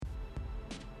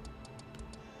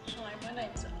My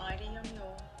name's Heidi. I'm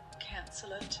your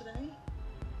counsellor today.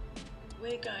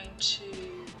 We're going to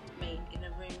meet in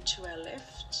a room to our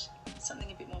left, something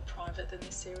a bit more private than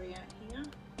this area here.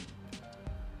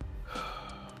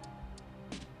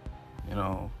 You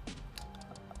know,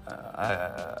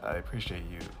 I appreciate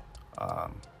you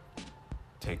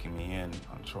taking me in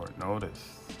on short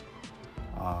notice.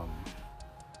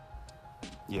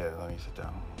 Yeah, let me sit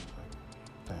down.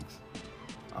 Thanks.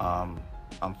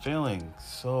 I'm feeling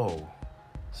so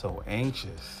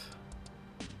anxious.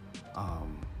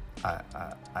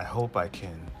 I hope I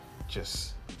can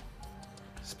just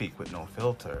speak with no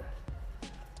filter,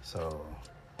 so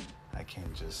I can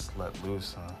just let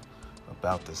loose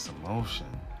about this emotion.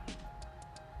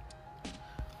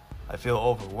 I feel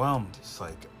overwhelmed. It's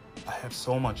like I have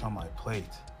so much on my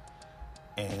plate,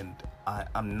 and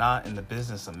I'm not in the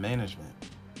business of management.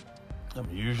 I'm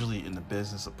usually in the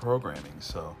business of programming,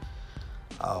 so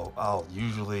I'll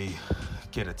usually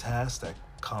get a task that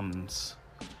comes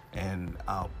and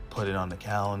I'll put it on the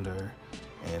calendar,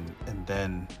 and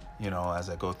then, you know, as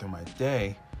I go through my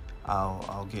day,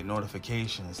 I'll get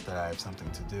notifications that I have something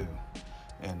to do.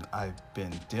 And I've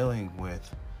been dealing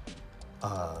with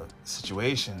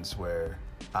situations where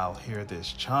I'll hear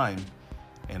this chime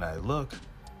and I look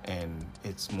and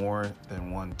it's more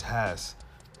than one task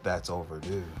that's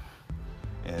overdue.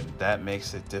 And that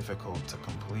makes it difficult to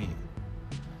complete.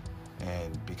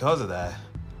 And because of that,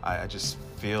 I just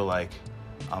feel like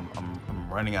I'm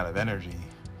running out of energy,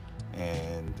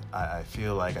 and I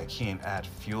feel like I can't add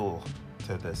fuel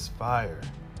to this fire.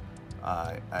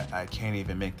 I can't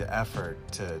even make the effort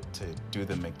to do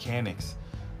the mechanics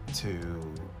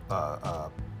to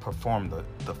perform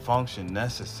the function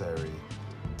necessary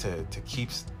to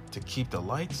keep the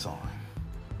lights on,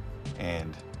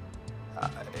 and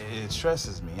it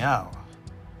stresses me out.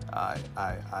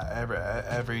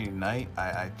 Every night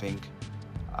I think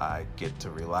I get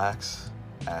to relax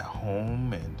at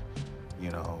home and,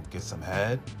 you know, get some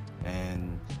head,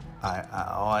 and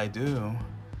all I do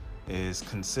is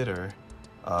consider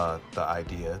the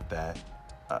idea that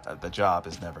the job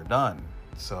is never done.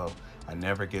 So I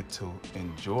never get to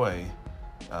enjoy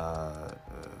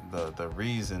the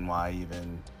reason why I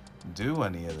even do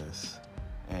any of this,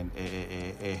 and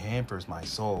it hampers my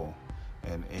soul,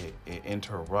 and it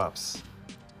interrupts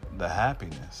the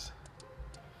happiness.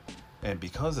 And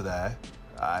because of that,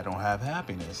 I don't have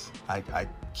happiness. I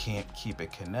can't keep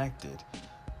it connected,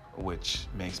 which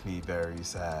makes me very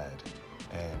sad.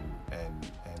 And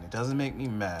it doesn't make me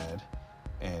mad.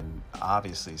 And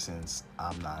obviously, since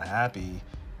I'm not happy,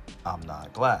 I'm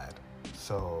not glad.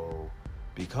 So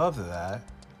because of that,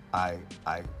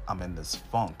 I'm in this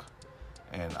funk,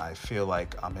 and I feel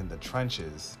like I'm in the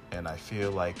trenches, and I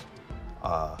feel like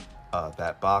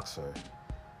that boxer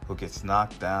who gets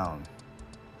knocked down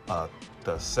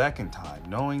the second time,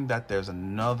 knowing that there's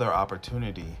another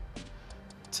opportunity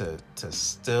to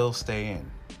still stay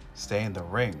in the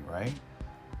ring, right?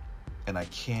 And I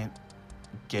can't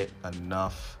get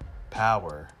enough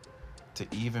power to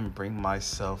even bring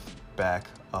myself back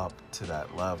up to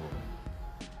that level.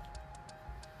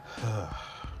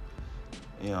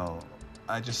 You know,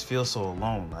 I just feel so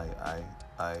alone.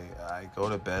 I go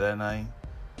to bed at night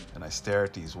and I stare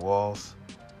at these walls,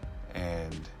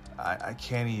 and I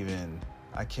can't even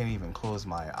close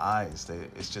my eyes.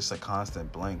 It's just a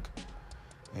constant blink,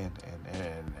 and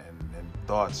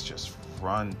thoughts just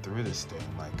run through this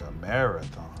thing like a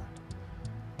marathon,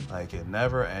 like a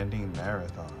never-ending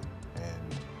marathon,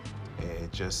 and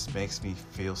it just makes me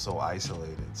feel so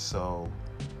isolated, so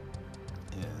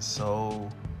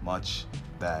much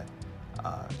that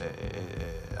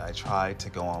I tried to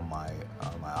go on my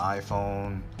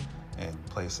iPhone and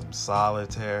play some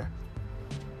solitaire,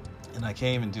 and I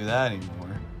can't even do that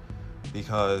anymore,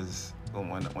 because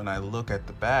when I look at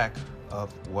the back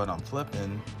of what I'm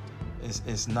flipping,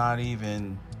 it's not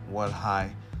even what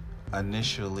I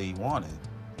initially wanted.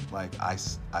 Like I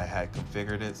had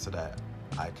configured it so that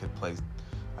I could play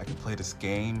this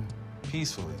game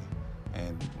peacefully,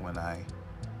 and when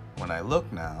I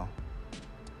look now,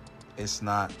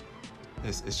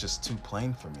 it's just too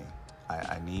plain for me.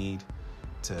 I need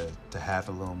to have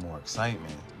a little more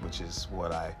excitement, which is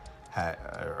what I had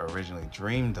originally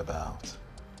dreamed about.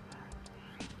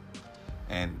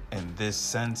 And this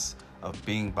sense of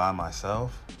being by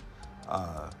myself,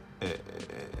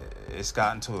 it's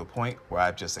gotten to a point where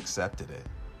I've just accepted it,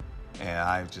 and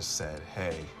I've just said,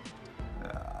 hey,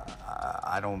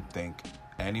 I don't think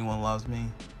anyone loves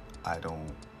me. I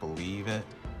don't believe it.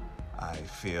 I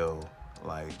feel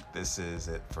like this is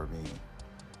it for me,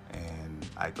 and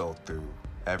I go through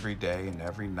every day and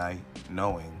every night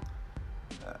knowing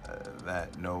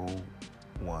that no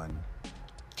one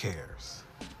cares.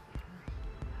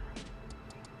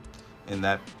 And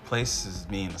that places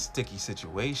me in a sticky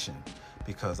situation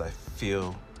because I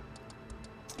feel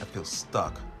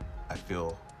stuck. I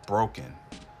feel broken.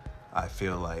 I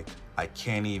feel like I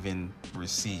can't even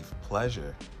receive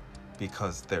pleasure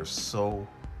because there's so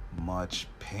much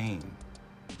pain.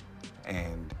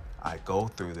 And I go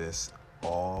through this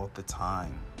all the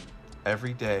time.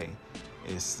 Every day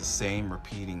it's the same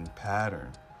repeating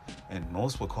pattern. And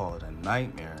most would call it a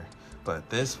nightmare. But at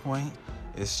this point,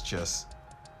 it's just,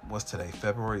 what's today,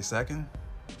 February 2nd?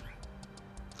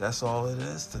 That's all it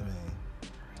is to me.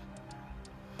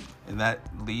 And that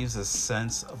leaves a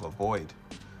sense of a void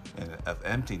and of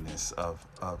emptiness, of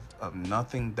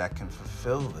nothing that can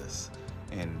fulfill this.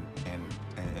 And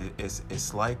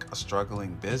it's like a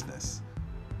struggling business.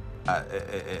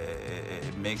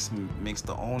 It makes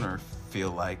the owner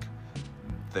feel like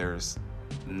there's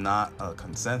not a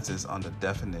consensus on the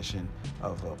definition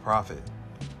of a profit.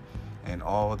 And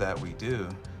all that we do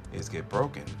is get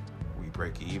broken. We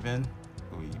break even,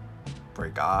 we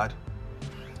break odd,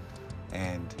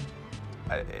 and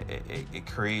it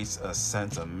creates a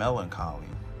sense of melancholy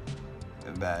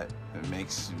that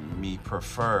makes me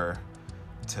prefer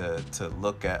to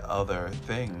look at other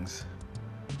things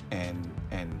and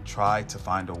try to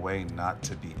find a way not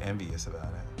to be envious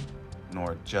about it,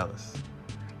 nor jealous.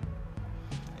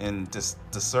 And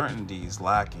the certainty is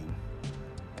lacking,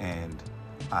 and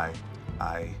I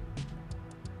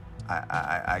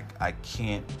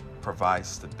can't provide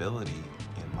stability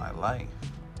in my life.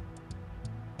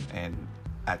 And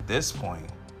at this point,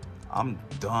 I'm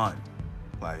done.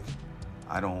 Like,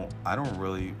 I don't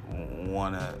really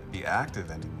want to be active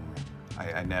anymore.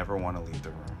 I never want to leave the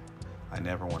room. I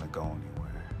never want to go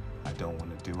anywhere. I don't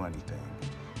want to do anything.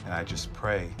 And I just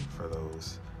pray for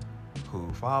those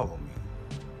who follow me.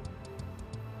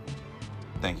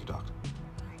 Thank you, Doctor.